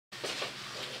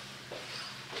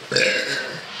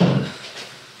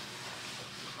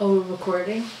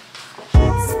recording.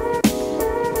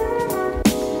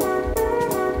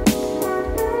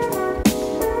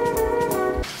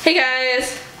 Hey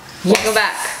guys! Welcome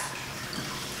back.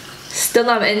 Still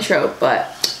not an intro,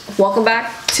 but welcome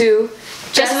back to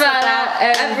Just About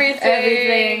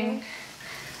Everything.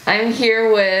 I'm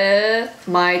here with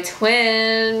my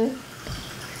twin.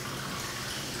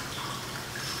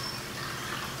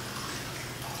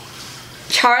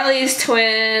 Charlie's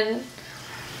twin.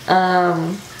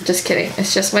 Just kidding.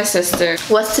 It's just my sister.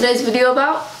 What's today's video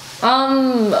about?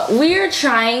 We're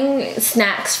trying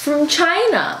snacks from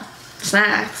China.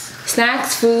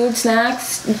 Snacks, food,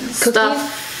 snacks, cookies.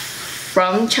 stuff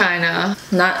from China.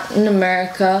 Not in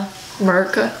America.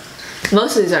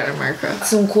 Most of these are in America.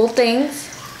 Some cool things.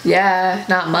 Yeah,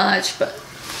 not much, but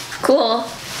cool.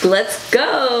 Let's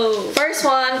go. First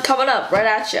one coming up right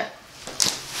at you.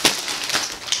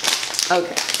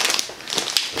 Okay.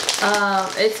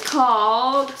 It's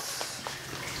called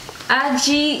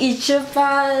Aji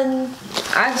Ichiban.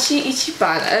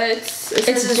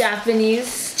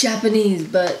 It's Japanese,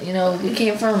 but you know, it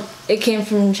came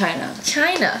from China.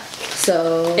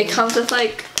 So it comes with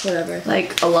like whatever.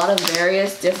 Like a lot of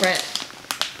various different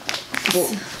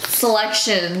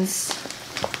selections.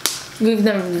 We've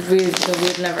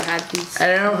never had these.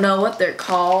 I don't know what they're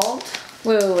called.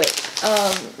 Wait.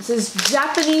 It says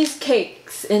Japanese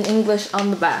cakes in English on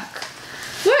the back.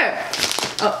 Where?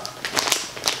 Oh.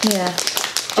 Yeah.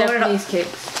 Japanese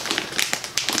cakes.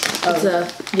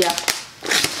 Yeah.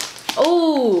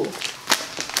 Oh,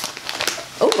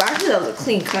 actually that was a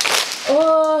clean cut.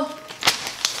 Oh.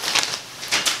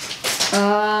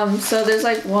 So there's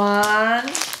like 1,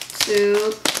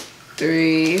 2,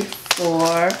 3,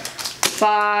 4,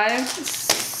 5,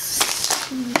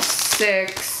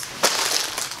 6,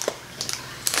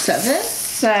 7?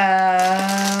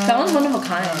 7. That one's one of a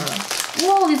kind.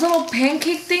 Whoa, these little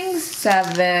pancake things.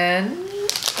 7,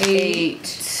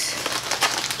 8,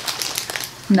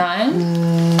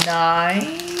 9, 10.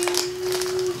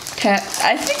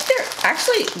 I think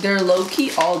they're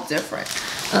low-key all different.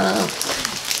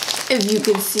 If you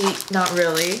can see, not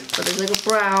really, but there's like a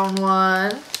brown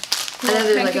one, and then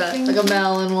there's like a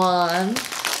melon one, and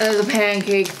there's a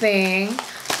pancake thing.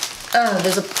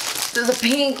 There's a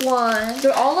pink one.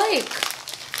 they're all like,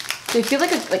 they feel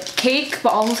like a cake,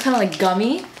 but almost kind of like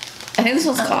gummy. I think this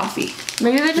one's coffee.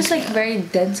 Maybe they're just like very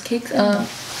dense cakes.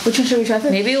 Which one should we try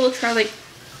first? Maybe we'll try like.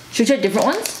 Should we try different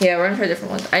ones? Yeah, we're gonna try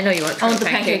different ones. I know you want to try the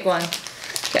pancake one.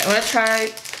 Okay, I'm gonna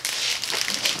try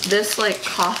this like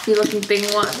coffee looking thing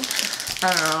one. I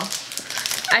don't know.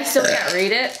 I still can't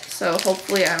read it, so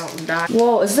hopefully I don't die.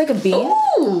 Whoa, is this like a bean?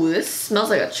 Ooh, this smells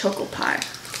like a choco pie.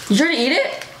 You trying to eat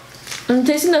it? I'm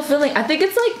tasting the filling. I think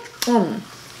it's like,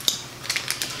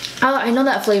 I know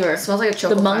that flavor. It smells like a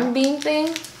choco pie. The mung bean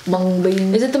thing? Mung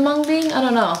bean. Is it the mung bean? I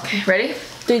don't know. Okay, ready?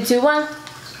 3, 2, 1.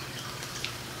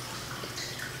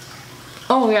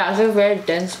 Oh yeah, it's a very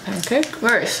dense pancake.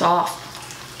 Very soft.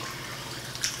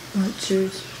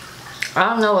 Cheers. I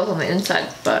don't know what's on the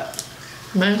inside, but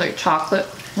mine's like chocolate.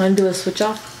 Wanna do a switch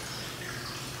off?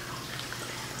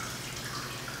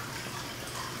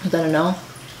 Is that a no?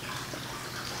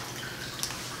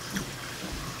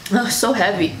 Oh, it's so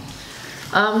heavy.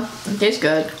 It tastes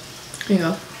good. Here you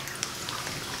go.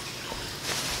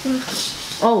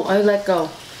 Oh, I let go.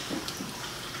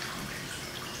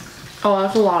 Oh,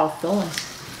 that's a lot of filling.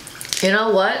 You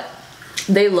know what?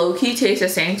 They low-key taste the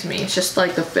same to me. It's just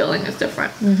like the filling is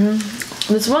different.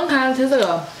 This one kind of tastes like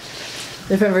a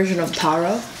different version of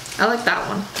taro. I like that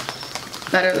one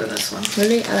better than this one.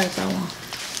 Really? I like that one.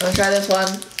 Let's try this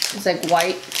one. It's like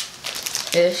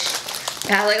white-ish.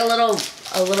 It has like a little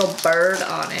bird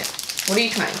on it. What are you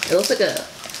trying? It looks like a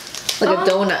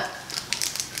donut.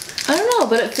 I don't know,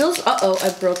 but it feels. Uh-oh,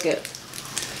 I broke it.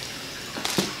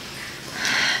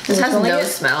 This has no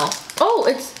smell. Oh,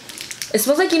 it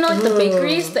smells like, you know, like the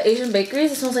bakeries, the Asian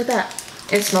bakeries. It smells like that.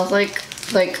 It smells like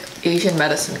Asian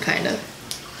medicine, kind of.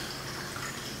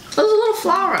 There's a little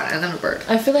flower on it and then a bird.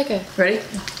 I feel like Ready?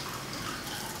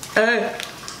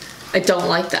 I don't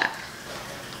like that.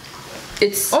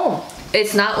 It's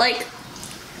not like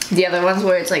the other ones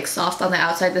where it's like soft on the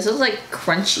outside. This is like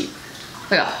crunchy.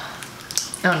 Like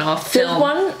I don't know, a film. This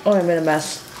one, oh, I made a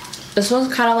mess. This one's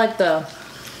kind of like the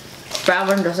brown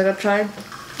one just like I tried. I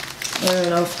don't even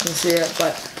know if you can see it,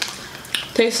 but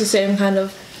tastes the same kind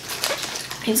of.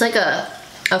 It's like a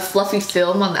fluffy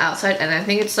film on the outside, and I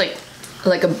think it's like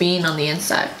a bean on the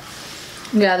inside.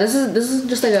 Yeah, this is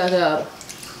just like a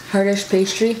hardish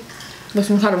pastry with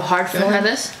some kind of hard filling. You wanna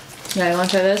try this? Yeah, you wanna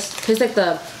try this? Tastes like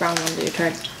the brown one that you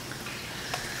tried.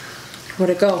 Where'd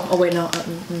it go? Oh wait, no.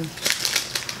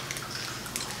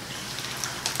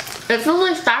 It feels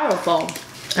like styrofoam.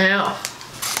 I know.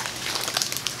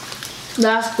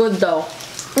 That's good though.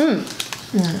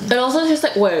 It also tastes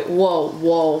like, wait,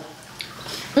 whoa.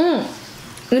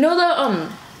 You know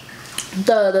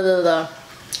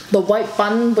the white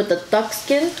bun with the duck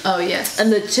skin? Oh yes.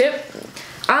 And the chip?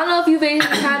 I don't know if you've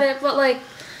Asians had it, but like,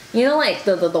 you know, like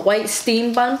the white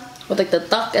steam bun with like the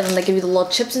duck, and then they give you the little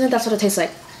chips in it. That's what it tastes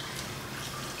like.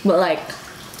 But like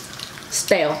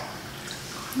stale.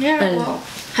 Yeah. And well.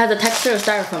 has the texture of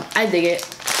styrofoam. I dig it.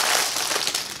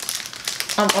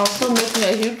 I'm also making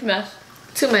a huge mess.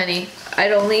 Too many.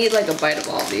 I'd only eat like a bite of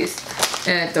all these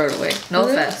and I'd throw it away. No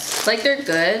offense. Like they're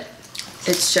good.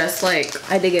 It's just like,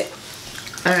 I dig it.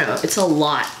 I don't know. It's a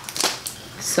lot.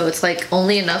 So it's like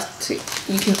only enough to,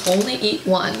 you can only eat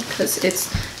one because it's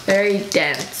very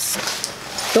dense.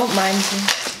 Don't mind me.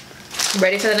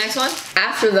 Ready for the next one?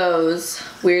 After those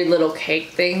weird little cake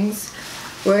things,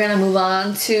 we're gonna move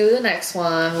on to the next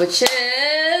one, which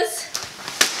is,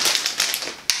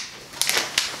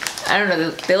 I don't know,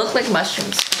 they look like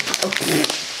mushrooms. Okay.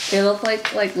 They look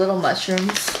like little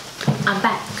mushrooms. I'm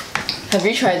back. Have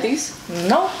you tried these?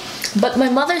 No. But my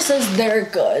mother says they're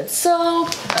good, so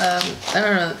I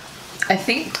don't know. I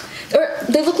think, or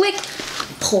they look like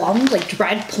plums, like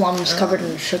dried plums covered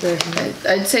in sugar.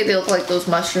 I'd say they look like those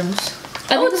mushrooms.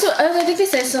 I think they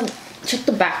say some. Check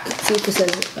the back. See if it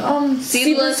says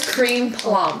Seedless cream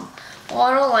plum. Oh,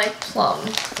 I don't like plum.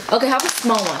 Okay, have a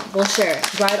small one. We'll share it.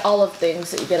 Dried olive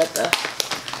things that you get at the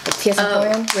TS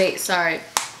Emporium. Wait, sorry.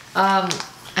 I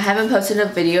haven't posted a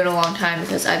video in a long time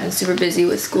because I've been super busy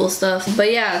with school stuff.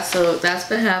 But yeah, so that's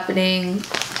been happening.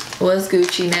 Was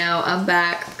Gucci now. I'm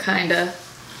back, kinda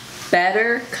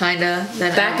better, kinda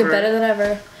than Back ever. and better than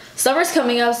ever. Summer's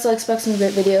coming up, so expect some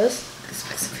great videos.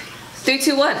 Expect some videos. 3,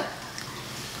 2, 1.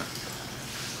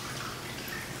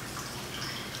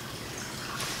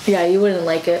 Yeah, you wouldn't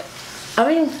like it. I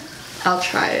mean, I'll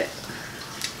try it.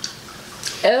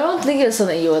 I don't think it's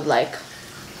something you would like.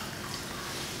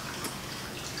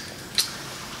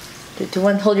 3, 2,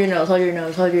 1. Hold your nose. Hold your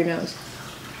nose. Hold your nose.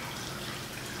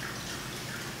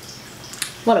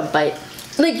 What a bite!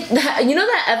 Like you know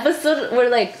that episode where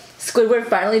like Squidward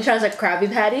finally tries a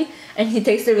Krabby Patty and he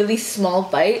takes a really small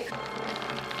bite.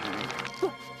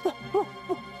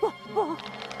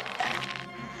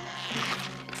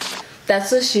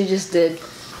 That's what she just did.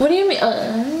 What do you mean?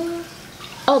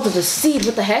 Oh, there's a seed.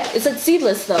 What the heck? It said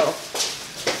seedless though.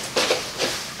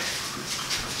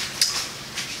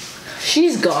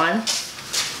 She's gone.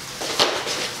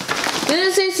 Didn't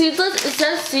it say seedless? It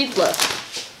says seedless.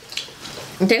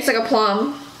 It tastes like a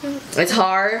plum. It's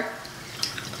hard.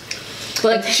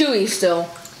 But like chewy still.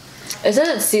 It says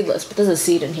it's seedless, but there's a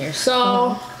seed in here.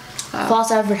 So, false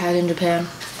advertising in Japan.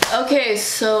 Okay,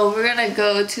 so we're gonna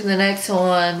go to the next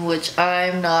one, which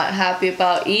I'm not happy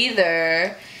about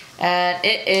either. And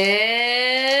it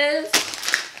is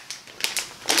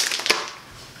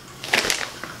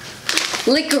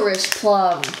licorice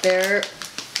plum. They're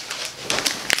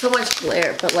so much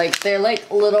glare, but like they're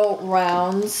like little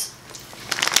rounds.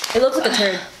 It looks like a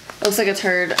turd. It looks like a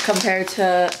turd compared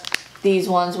to these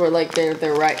ones where like they're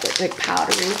right like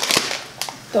powdery.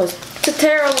 Those are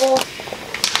terrible.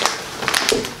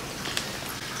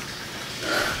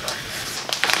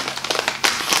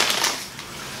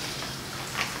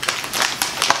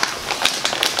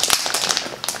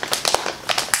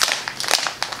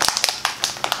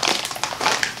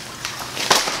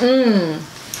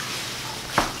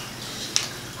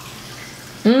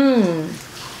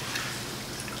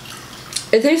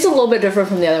 It tastes a little bit different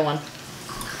from the other one.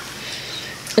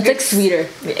 It's like sweeter.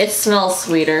 It smells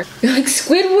sweeter. Like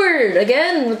Squidward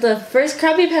again with the first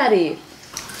Krabby Patty.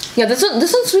 Yeah, this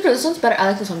one's sweeter. This one's better.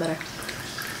 I like this one better.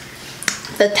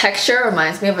 The texture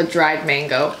reminds me of a dried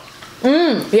mango.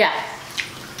 Yeah.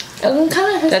 Kind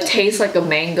of. That tastes like a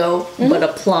mango, but a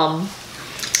plum.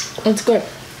 It's good.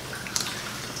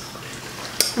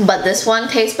 But this one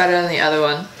tastes better than the other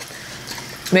one.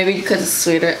 Maybe because it's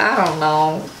sweeter. I don't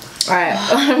know.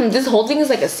 Alright. This whole thing is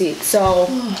like a seed. So,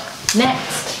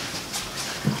 next.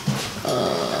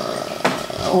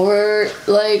 We're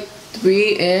like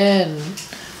 3 in.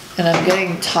 And I'm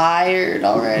getting tired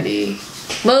already.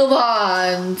 Move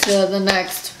on to the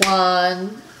next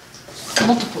one.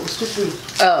 Multiples, just 3.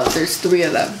 Oh, there's 3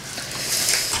 of them.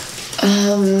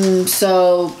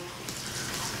 So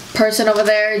person over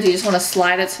there, do you just want to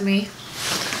slide it to me?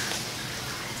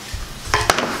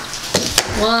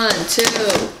 1, 2,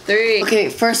 3. Okay,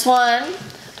 first one.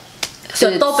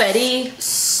 Stupead.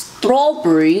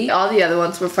 Strawberry. All the other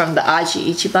ones were from the Aji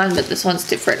Ichiban, but this one's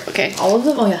different, okay? All of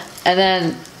them? Oh yeah. And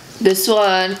then This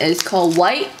one is called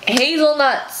White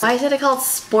Hazelnuts. Why is it called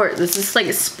Sport? Is this like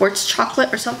a sports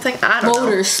chocolate or something? I don't know.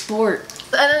 Motor Sport.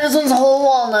 And then this one's whole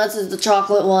walnuts is the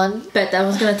chocolate one. Bet that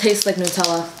one's gonna taste like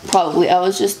Nutella. Probably. I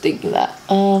was just thinking that.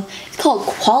 It's called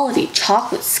Quality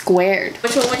Chocolate Squared.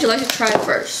 Which one would you like to try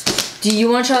first? Do you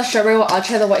want to try the strawberry one? I'll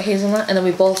try the white hazelnut, and then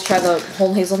we both try the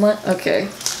whole hazelnut. Okay.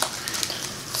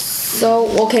 So,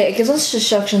 okay, it gives us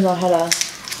instructions on how to...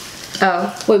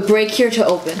 Oh. Wait, break here to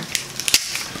open.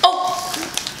 Oh!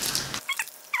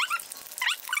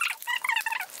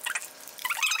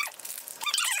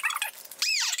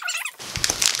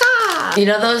 Ah! You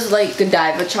know those like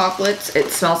Godiva chocolates?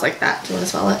 It smells like that. Do you want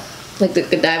to smell it? Like the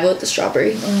Godiva with the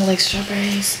strawberry. Oh, I like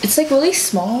strawberries. It's like really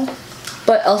small,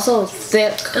 but also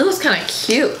thick. It looks kind of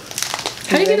cute.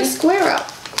 How do you get a square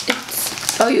up?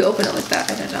 It's... Oh, you open it like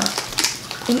that. I did not.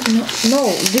 No,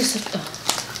 this.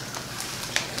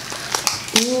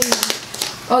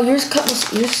 Oh, yours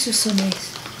is so nice.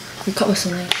 Your cut was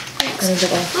so nice.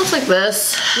 It looks like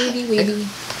this. Wavy.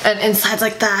 And inside's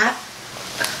like that.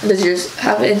 Does yours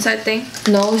have an inside thing?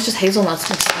 No, it's just hazelnuts.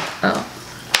 Oh.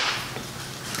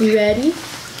 You ready?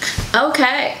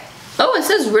 Okay. Oh, it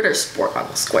says Ritter Sport on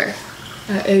the square.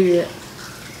 I ate it.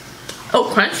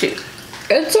 Oh, crunchy.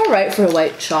 It's alright for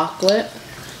white chocolate.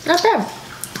 Not bad.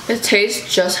 It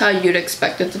tastes just how you'd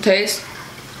expect it to taste.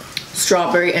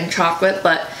 Strawberry and chocolate,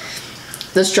 but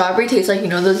the strawberry tastes like, you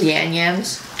know those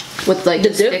yams with like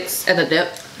the sticks and the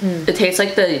dip? It tastes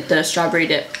like the strawberry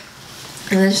dip.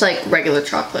 And then it's like regular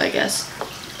chocolate, I guess.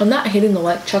 I'm not hating the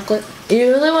white chocolate.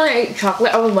 Usually when I eat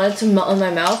chocolate, I would want it to melt in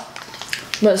my mouth.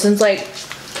 But since like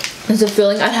it's a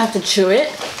feeling, I'd have to chew it.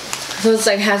 So it's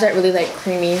like has that really like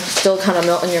creamy, still kind of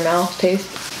melt in your mouth taste.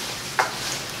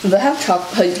 Do they have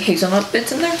hazelnut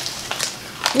bits in there?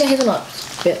 Yeah, hazelnut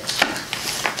bits.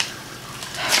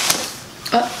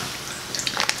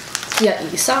 Yeah,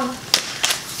 eat some.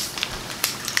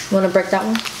 Wanna break that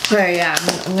one? Okay, yeah.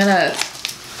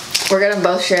 We're gonna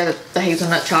both share the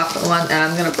hazelnut chocolate one, and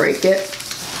I'm gonna break it.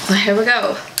 So here we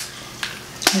go.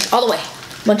 All the way.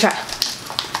 One try.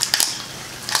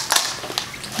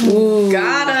 Ooh.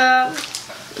 Got him.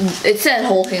 It said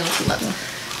whole hazelnut.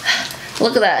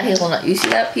 Look at that hazelnut. You see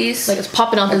that piece? Like it's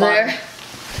popping out the bottom. There.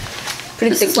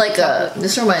 Pretty thick. Like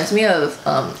this reminds me of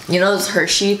you know this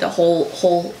Hershey, the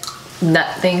whole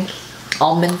nut thing,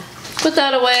 almond. Put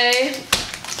that away.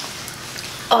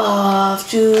 Off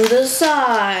to the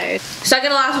side. Second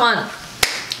to last one.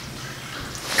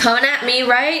 Coming at me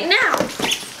right now.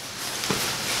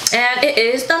 And it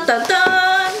is dun dun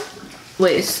dun.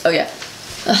 Wait, oh yeah.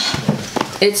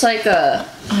 It's like a...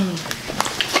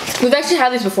 We've actually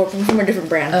had these before from a different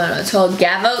brand. It's called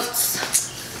Gavots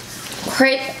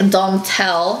Crepe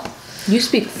Dentelle. You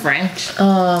speak French.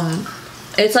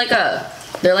 It's like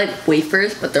they're like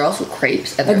wafers, but they're also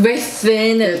crepes. And like very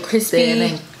thin and crispy. Thin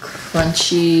and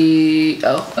crunchy.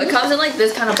 Oh. It comes in like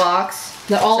this kind of box.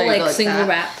 They're all like single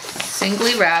wrapped.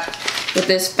 Singly wrapped with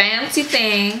this fancy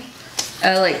thing.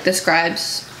 Like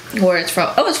describes where it's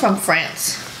from. Oh, it's from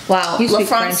France. Wow. You speak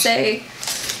France.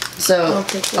 So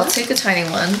I'll take a tiny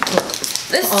one.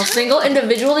 This all single,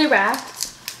 individually wrapped.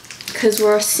 Because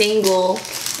we're single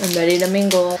and ready to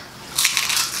mingle.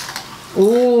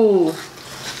 Ooh.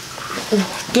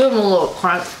 Give them a little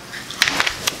crunch.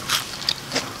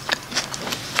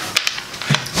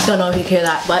 Don't know if you hear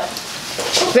that, but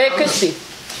very crispy.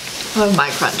 Oh, my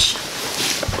crunch.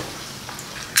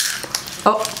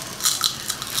 Oh.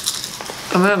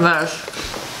 I'm in a mess.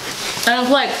 And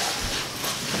it's like,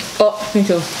 oh, me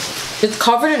too. It's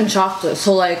covered in chocolate,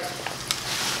 so like,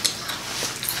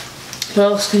 what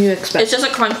else can you expect? It's just a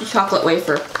crunchy chocolate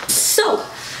wafer. So,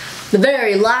 the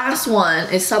very last one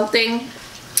is something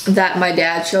that my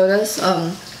dad showed us.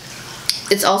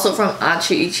 It's also from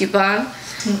Achi Ichiban,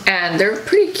 and they're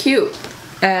pretty cute.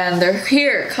 And they're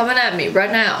here, coming at me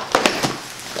right now.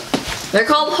 They're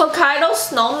called Hokkaido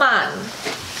Snowman.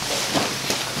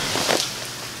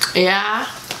 Yeah,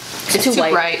 it's too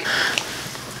bright.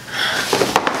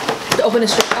 Open it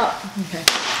straight up. Okay.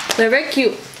 They're very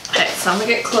cute. Okay, so I'm gonna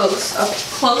get close. Up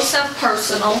close and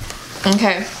personal.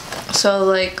 Okay, so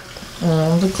like,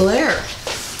 the glare.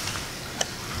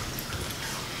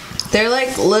 They're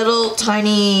like little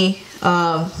tiny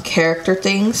character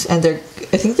things, and I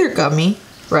think they're gummy,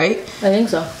 right? I think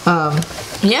so.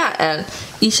 Yeah, and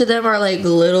each of them are like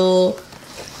little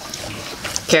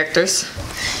characters,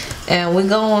 and we're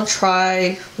gonna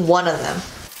try one of them.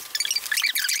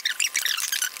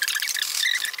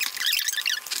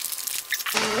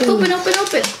 Open, open,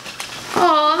 open.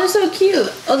 Oh, they're so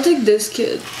cute. I'll take this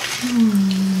kid.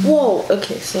 Whoa,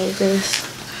 okay, so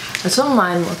that's what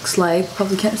mine looks like.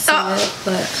 Probably can't see it,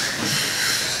 but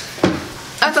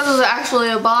I thought it was actually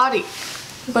a body,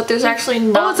 but there's actually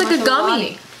not. Oh, it's like a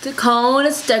gummy. The cone,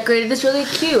 it's decorated, it's really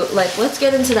cute. Like, let's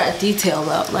get into that detail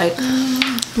though. Like,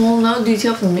 well, no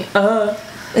detail for me.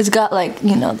 It's got like,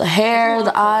 you know, the hair,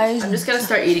 the eyes. I'm just gonna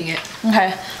start eating it.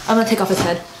 Okay, I'm gonna take off his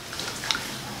head.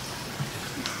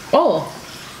 Oh.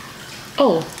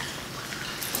 Oh.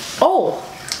 Oh.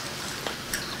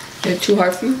 Is it too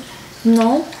hard for you?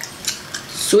 No.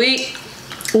 Sweet.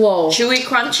 Whoa. Chewy,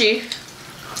 crunchy.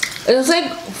 It's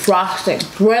like frosting.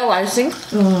 Royal icing.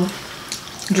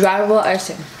 Dryable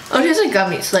icing. Oh, it tastes like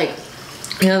gummies. Like,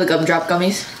 you know the gumdrop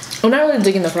gummies? I'm not really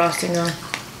digging the frosting though.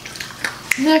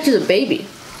 It's actually a baby.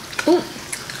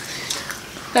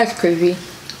 That's creepy.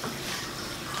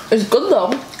 It's good though.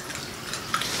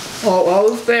 Well, while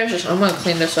we finish this, I'm gonna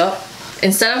clean this up.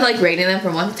 Instead of like rating them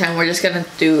from 1 to 10, we're just gonna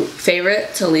do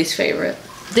favorite to least favorite.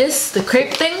 This, the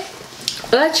crepe thing,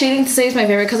 I'm not cheating to say it's my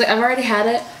favorite because like, I've already had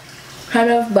it,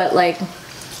 kind of, but like,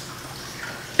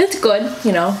 it's good,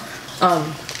 you know.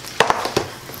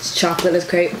 It's chocolate is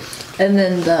crepe. And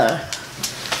then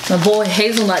my boy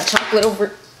hazelnut chocolate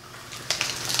over.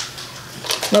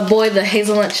 My boy, the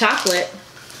hazelnut chocolate.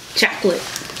 Chocolate.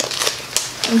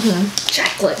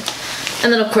 Chocolate.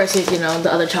 And then of course, you know,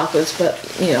 the other chocolates, but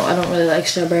you know, I don't really like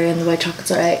strawberry and the white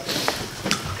chocolate's alright.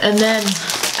 And then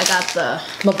I got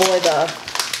my boy, the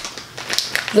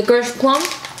licorice plum.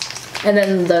 And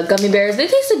then the gummy bears.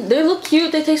 They look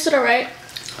cute, they tasted alright.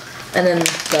 And then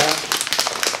the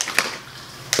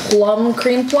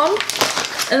cream plum.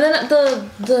 And then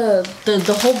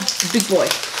the whole big boy.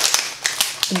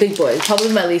 The big boy is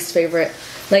probably my least favorite.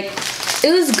 Like,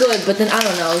 it was good, but then I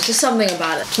don't know, it's just something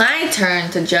about it. My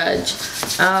turn to judge.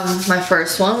 My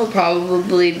first one will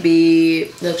probably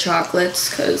be the chocolates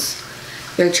because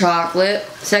they're chocolate.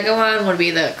 Second one would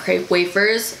be the crepe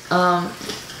wafers.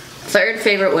 Third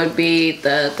favorite would be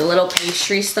the little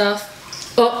pastry stuff.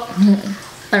 Oh,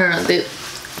 I don't know,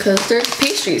 because they're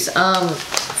pastries.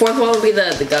 Fourth one would be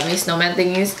the gummy snowman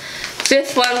thingies.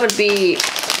 Fifth one would be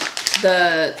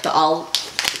the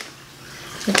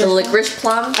licorice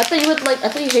plum. I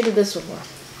thought you hated this one more.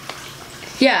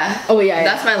 Yeah. Oh yeah.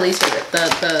 That's my least favorite.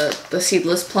 The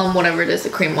seedless plum, whatever it is, the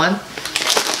cream one.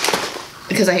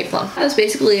 Because I hate plum. That's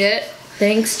basically it.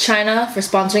 Thanks China for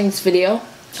sponsoring this video.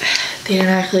 They didn't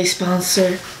actually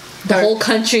sponsor. The whole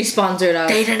country sponsored us.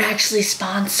 They didn't actually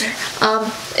sponsor.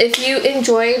 If you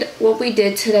enjoyed what we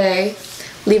did today,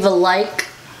 leave a like,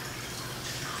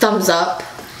 thumbs up,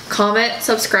 comment,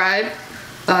 subscribe,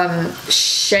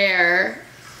 share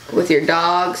with your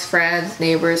dogs, friends,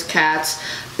 neighbors, cats,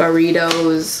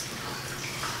 burritos.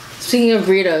 Speaking of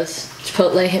burritos,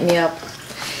 Chipotle hit me up.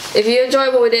 If you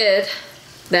enjoyed what we did,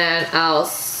 then we'll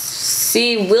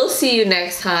see you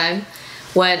next time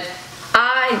when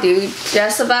I do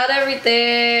just about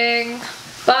everything.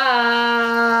 Bye.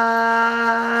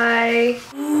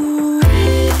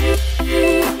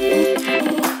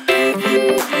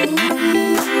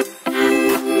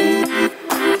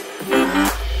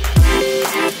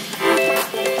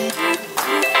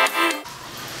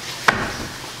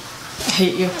 I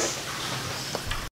hate you.